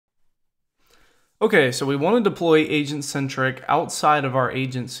Okay, so we want to deploy Agencentric outside of our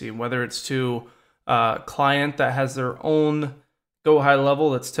agency, whether it's to a client that has their own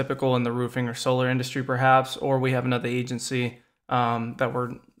GoHighLevel that's typical in the roofing or solar industry perhaps, or we have another agency that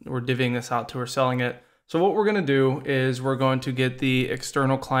we're divvying this out to or selling it. So what we're going to do is we're going to get the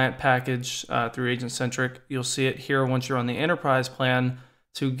external client package through Agencentric. You'll see it here once you're on the enterprise plan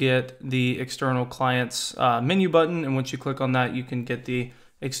to get the external clients menu button, and once you click on that, you can get the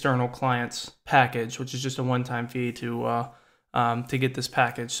external clients package, which is just a one-time fee to get this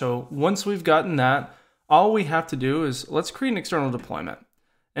package. So once we've gotten that, all we have to do is let's create an external deployment.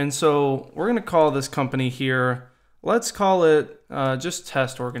 And so we're going to call this company here, let's call it just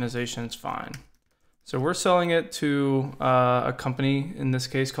test organization. It's fine. So we're selling it to a company, in this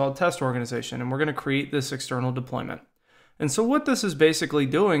case called test organization, and we're going to create this external deployment. And so what this is basically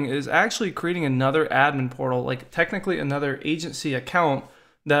doing is actually creating another admin portal, like technically another agency account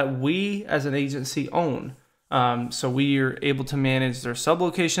that we as an agency own. So we are able to manage their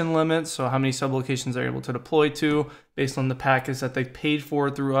sublocation limits, so how many sublocations they're able to deploy to based on the package that they paid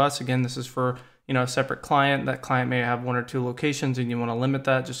for through us. Again, this is for a separate client. That client may have 1 or 2 locations and you want to limit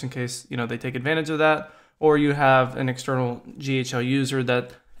that just in case they take advantage of that. Or you have an external GHL user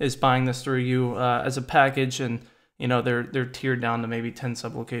that is buying this through you as a package, and they're tiered down to maybe 10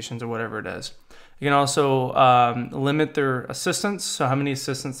 sublocations or whatever it is. You can also limit their assistants, so how many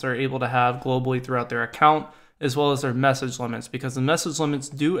assistants they're able to have globally throughout their account, as well as their message limits, because the message limits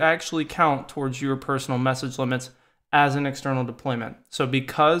do actually count towards your personal message limits as an external deployment. So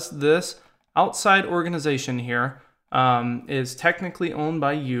because this outside organization here is technically owned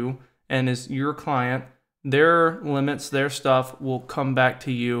by you and is your client, their limits, their stuff will come back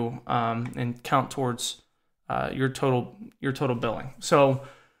to you and count towards your total billing. So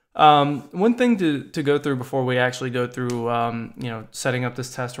one thing to go through before we actually go through setting up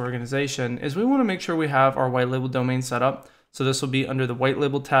this test organization is we want to make sure we have our white label domain set up. So this will be under the white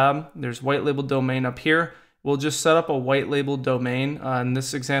label tab. There's white label domain up here. We'll just set up a white label domain. In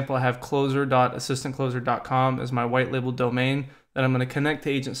this example, I have closer.assistantcloser.com as my white label domain that I'm going to connect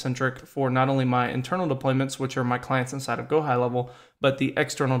to Agencentric for not only my internal deployments, which are my clients inside of GoHighLevel, but the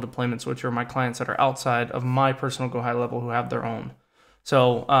external deployments, which are my clients that are outside of my personal GoHighLevel who have their own.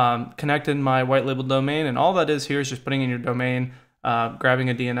 So connected my white label domain, and all that is here is just putting in your domain, grabbing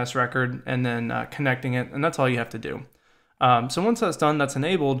a DNS record, and then connecting it, and that's all you have to do. So once that's done, that's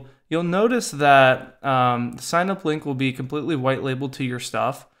enabled, you'll notice that the sign up link will be completely white labeled to your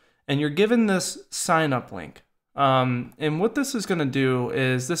stuff, and you're given this sign up link. And what this is going to do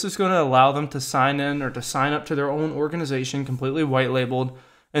is this is going to allow them to sign in or to sign up to their own organization completely white labeled,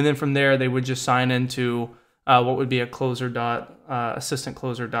 and then from there they would just sign into what would be a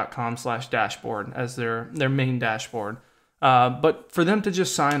assistantcloser.com/dashboard as their main dashboard. But for them to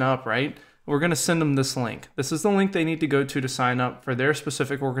just sign up, right, we're going to send them this link. This is the link they need to go to sign up for their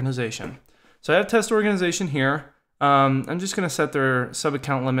specific organization. So I have test organization here. I'm just going to set their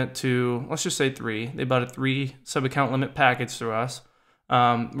sub-account limit to, let's just say 3. They bought a 3 sub-account limit package through us.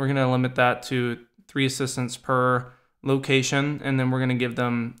 We're going to limit that to 3 assistants per location, and then we're going to give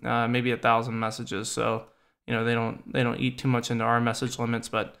them maybe 1,000 messages. So they don't eat too much into our message limits,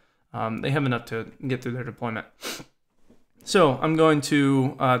 but they have enough to get through their deployment. So I'm going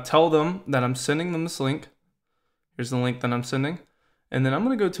to tell them that I'm sending them this link. Here's the link that I'm sending. And then I'm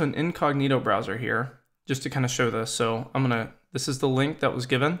going to go to an incognito browser here just to kind of show this. So this is the link that was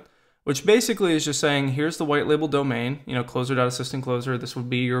given, which basically is just saying, here's the white label domain, closer.assistantcloser. This would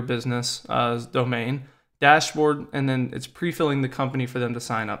be your business domain, dashboard, and then it's pre-filling the company for them to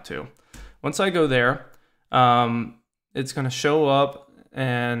sign up to. Once I go there, it's going to show up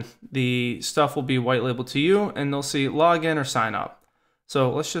and the stuff will be white labeled to you, and they'll see login or sign up.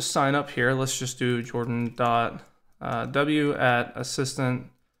 So let's just sign up here. Let's just do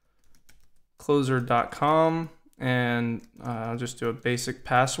jordan.w@assistantcloser.com, and I'll just do a basic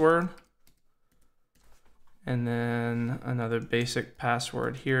password and then another basic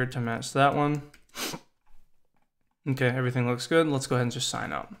password here to match that one. Okay, everything looks good. Let's go ahead and just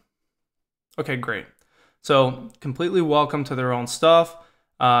sign up. Okay, great. So completely welcome to their own stuff.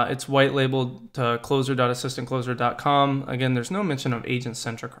 It's white labeled to closer.assistantcloser.com. Again, there's no mention of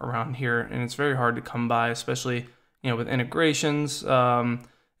Agencentric around here, and it's very hard to come by, especially with integrations. And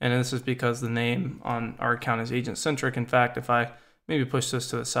this is because the name on our account is Agencentric. In fact, if I maybe push this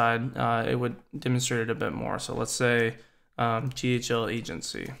to the side, it would demonstrate it a bit more. So let's say GHL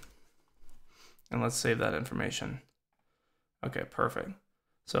agency, and let's save that information. Okay, perfect.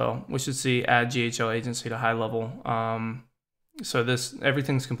 So we should see add GHL agency to high level. So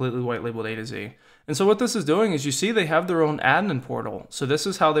everything's completely white labeled A to Z. And so what this is doing is, you see they have their own admin portal. So this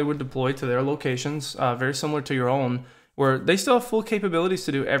is how they would deploy to their locations, very similar to your own, where they still have full capabilities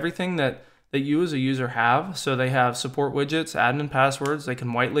to do everything that you as a user have. So they have support widgets, admin passwords, they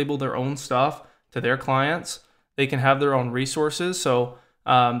can white label their own stuff to their clients. They can have their own resources. So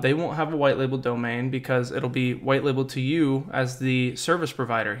they won't have a white label domain because it'll be white labeled to you as the service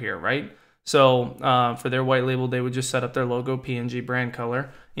provider here, right? So for their white label, they would just set up their logo, PNG brand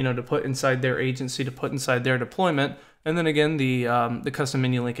color, to put inside their agency, to put inside their deployment. And then again, the custom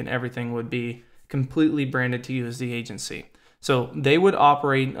menu link and everything would be completely branded to you as the agency. So they would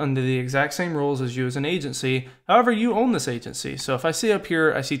operate under the exact same rules as you as an agency. However, you own this agency. So if I see up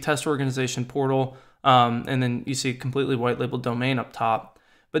here, I see test organization portal, and then you see a completely white labeled domain up top.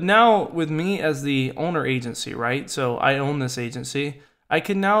 But now with me as the owner agency, right? So I own this agency. I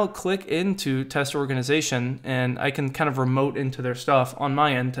can now click into test organization and I can kind of remote into their stuff on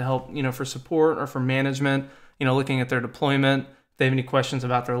my end to help, for support or for management, looking at their deployment. If they have any questions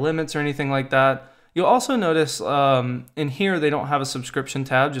about their limits or anything like that. You'll also notice in here, they don't have a subscription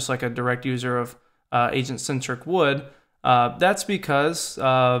tab, just like a direct user of Agencentric would. That's because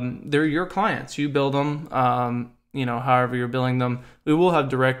they're your clients. You build them, however you're billing them. We will have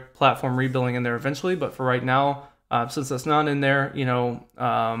direct platform rebilling in there eventually, but for right now, since that's not in there,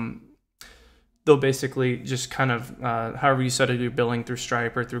 they'll basically just kind of, however you set it, your billing through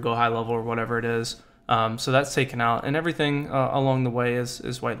Stripe or through GoHighLevel or whatever it is. So that's taken out, and everything along the way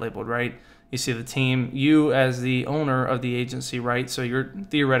is white labeled, right? You see the team, you as the owner of the agency, right? So you're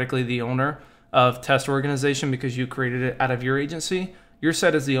theoretically the owner of test organization because you created it out of your agency. You're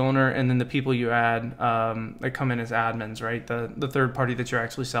set as the owner, and then the people you add, they come in as admins, right? The third party that you're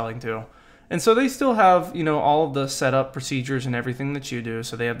actually selling to. And so they still have, all of the setup procedures and everything that you do.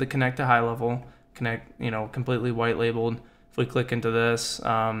 So they have the connect to high level, connect, completely white labeled. If we click into this,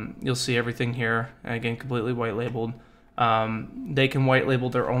 you'll see everything here, again, completely white labeled. They can white label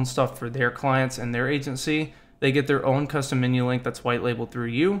their own stuff for their clients and their agency. They get their own custom menu link that's white labeled through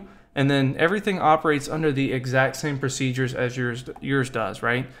you. And then everything operates under the exact same procedures as yours does,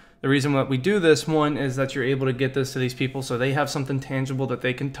 right? The reason that we do this, one, is that you're able to get this to these people so they have something tangible that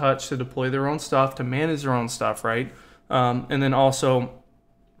they can touch to deploy their own stuff, to manage their own stuff, right? And then also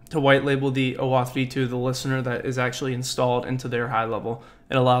to white label the OAuth v2, the listener that is actually installed into their high level.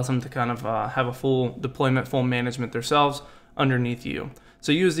 It allows them to kind of have a full deployment, full management themselves underneath you.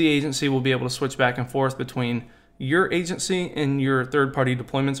 So you as the agency will be able to switch back and forth between your agency and your third-party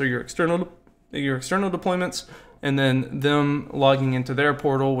deployments or your external deployments, and then them logging into their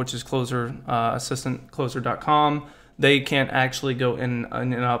portal, which is assistantcloser.com. They can't actually go in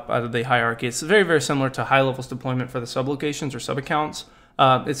and up out of the hierarchy. It's very, very similar to high levels deployment for the sublocations or subaccounts.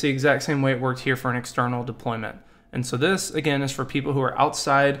 It's the exact same way it worked here for an external deployment. And so this, again, is for people who are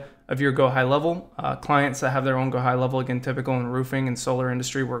outside of your GoHighLevel, clients that have their own GoHighLevel, again, typical in the roofing and solar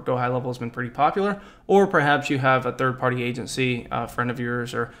industry where GoHighLevel has been pretty popular, or perhaps you have a third-party agency, a friend of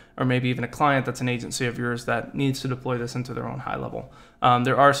yours, or maybe even a client that's an agency of yours that needs to deploy this into their own high level.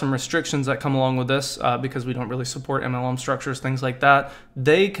 There are some restrictions that come along with this because we don't really support MLM structures, things like that.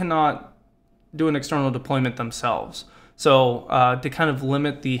 They cannot do an external deployment themselves. So to kind of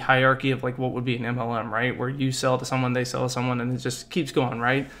limit the hierarchy of like what would be an MLM, right? Where you sell to someone, they sell to someone, and it just keeps going,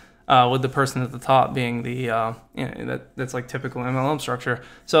 right? With the person at the top being the, that's like typical MLM structure.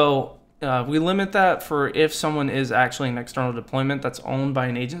 So we limit that for if someone is actually an external deployment that's owned by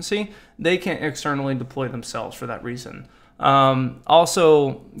an agency, they can't externally deploy themselves for that reason.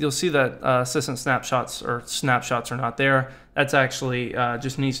 Also, you'll see that assistant snapshots are not there. That's actually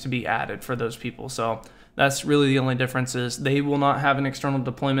just needs to be added for those people. So that's really the only difference is they will not have an external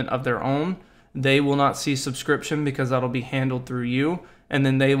deployment of their own. They will not see subscription because that'll be handled through you. And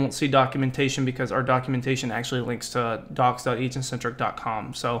then they won't see documentation because our documentation actually links to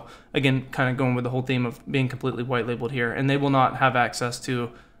docs.agencentric.com. So again, kind of going with the whole theme of being completely white labeled here. And they will not have access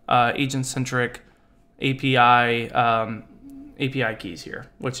to Agencentric API keys here,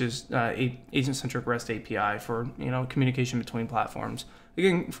 which is Agencentric REST API for communication between platforms.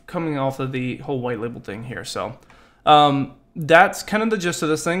 Again, coming off of the whole white label thing here. So that's kind of the gist of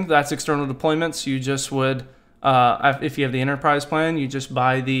this thing. That's external deployments. You just would, if you have the enterprise plan, you just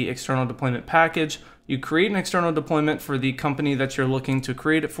buy the external deployment package. You create an external deployment for the company that you're looking to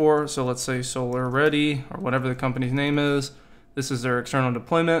create it for. So let's say Solar Ready or whatever the company's name is. This is their external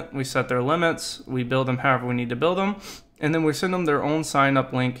deployment. We set their limits. We build them however we need to build them. And then we send them their own sign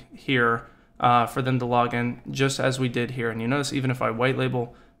up link here for them to log in, just as we did here. And you notice even if I white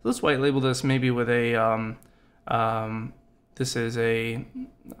label, let's white label this maybe with a, this is a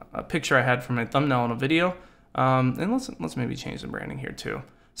picture I had from a thumbnail in a video. And let's maybe change the branding here too.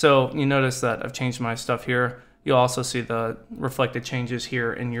 So you notice that I've changed my stuff here. You'll also see the reflected changes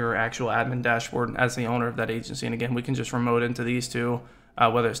here in your actual admin dashboard as the owner of that agency. And again, we can just remote into these two,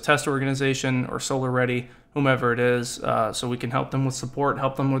 whether it's test organization or solar ready, whomever it is. So we can help them with support,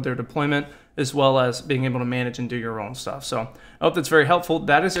 help them with their deployment, as well as being able to manage and do your own stuff. So I hope that's very helpful.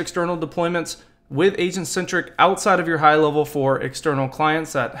 That is external deployments with Agencentric outside of your high level for external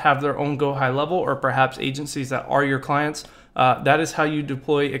clients that have their own GoHighLevel, or perhaps agencies that are your clients. That is how you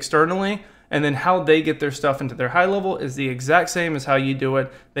deploy externally. And then how they get their stuff into their high level is the exact same as how you do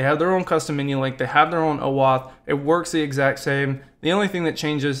it. They have their own custom menu link. They have their own OAuth. It works the exact same. The only thing that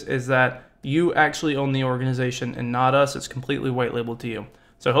changes is that you actually own the organization and not us. It's completely white labeled to you.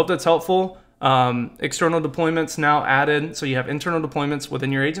 So I hope that's helpful. External deployments now added. So you have internal deployments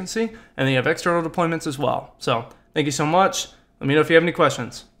within your agency, and then you have external deployments as well. So thank you so much. Let me know if you have any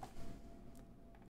questions.